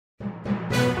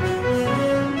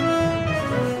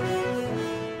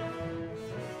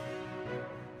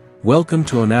Welcome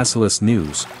to Onasilus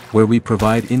News, where we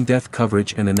provide in-depth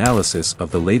coverage and analysis of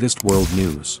the latest world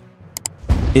news.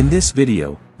 In this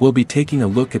video, we'll be taking a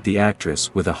look at the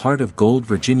actress with a heart of gold,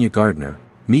 Virginia Gardner.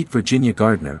 Meet Virginia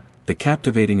Gardner, the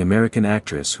captivating American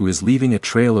actress who is leaving a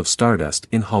trail of stardust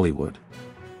in Hollywood.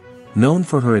 Known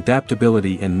for her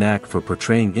adaptability and knack for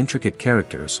portraying intricate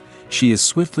characters, she is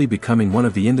swiftly becoming one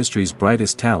of the industry's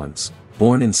brightest talents.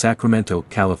 Born in Sacramento,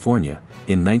 California,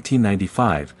 in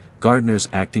 1995, Gardner's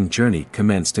acting journey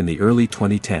commenced in the early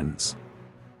 2010s.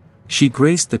 She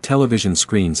graced the television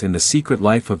screens in The Secret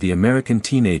Life of the American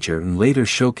Teenager and later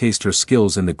showcased her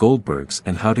skills in The Goldbergs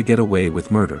and How to Get Away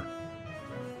with Murder.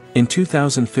 In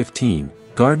 2015,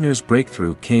 Gardner's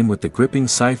breakthrough came with the gripping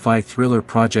sci-fi thriller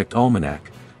Project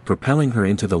Almanac, propelling her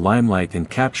into the limelight and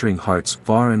capturing hearts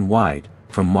far and wide.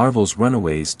 From Marvel's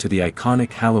Runaways to the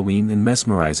iconic Halloween and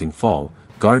mesmerizing Fall,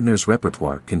 Gardner's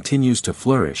repertoire continues to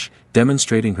flourish,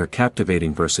 demonstrating her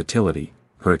captivating versatility.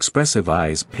 Her expressive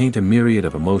eyes paint a myriad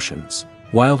of emotions,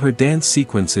 while her dance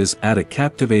sequences add a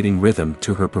captivating rhythm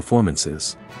to her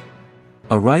performances.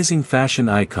 A rising fashion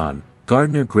icon,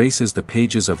 Gardner graces the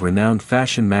pages of renowned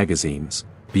fashion magazines.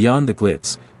 Beyond the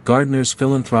glitz, Gardner's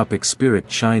philanthropic spirit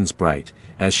shines bright,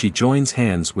 as she joins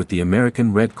hands with the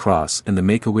American Red Cross and the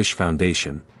Make-A-Wish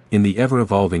Foundation, in the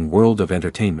ever-evolving world of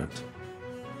entertainment.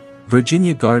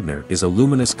 Virginia Gardner is a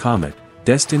luminous comet,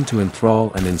 destined to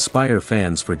enthrall and inspire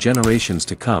fans for generations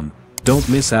to come. Don't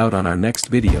miss out on our next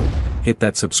video. Hit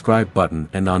that subscribe button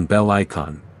and on bell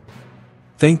icon.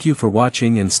 Thank you for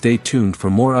watching and stay tuned for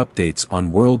more updates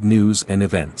on world news and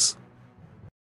events.